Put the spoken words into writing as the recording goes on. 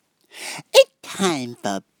time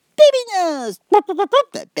for baby news.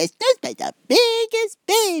 The best news by the biggest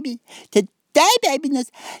baby. Today, baby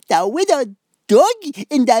news, the widow doggy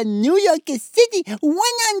in the New York City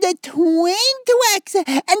went on the twin tracks,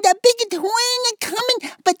 and the big twin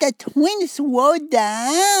coming, but the twin slowed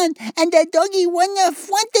down, and the doggy went in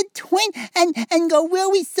front the twin and go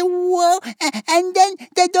really slow, and then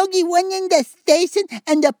the doggy went in the station,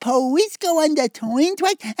 and the police go on the twin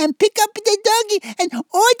track and pick up the doggy, and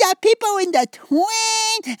all the people in the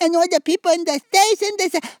twin and all the people in the station, they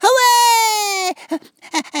say, hooray!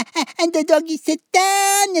 And the doggy sit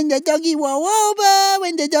down, and the doggy roll over,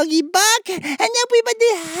 and the doggy bark, and everybody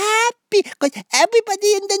happy, because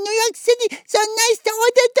everybody in the New York City so nice to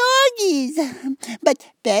all the doggies. But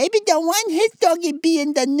baby don't want his doggy be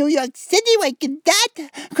in the New York City like that,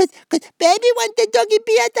 because baby want the doggy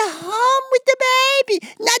be at the home with the baby,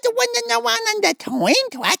 not running around on the twin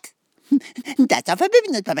tracks. That's all for baby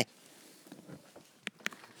news. Bye-bye.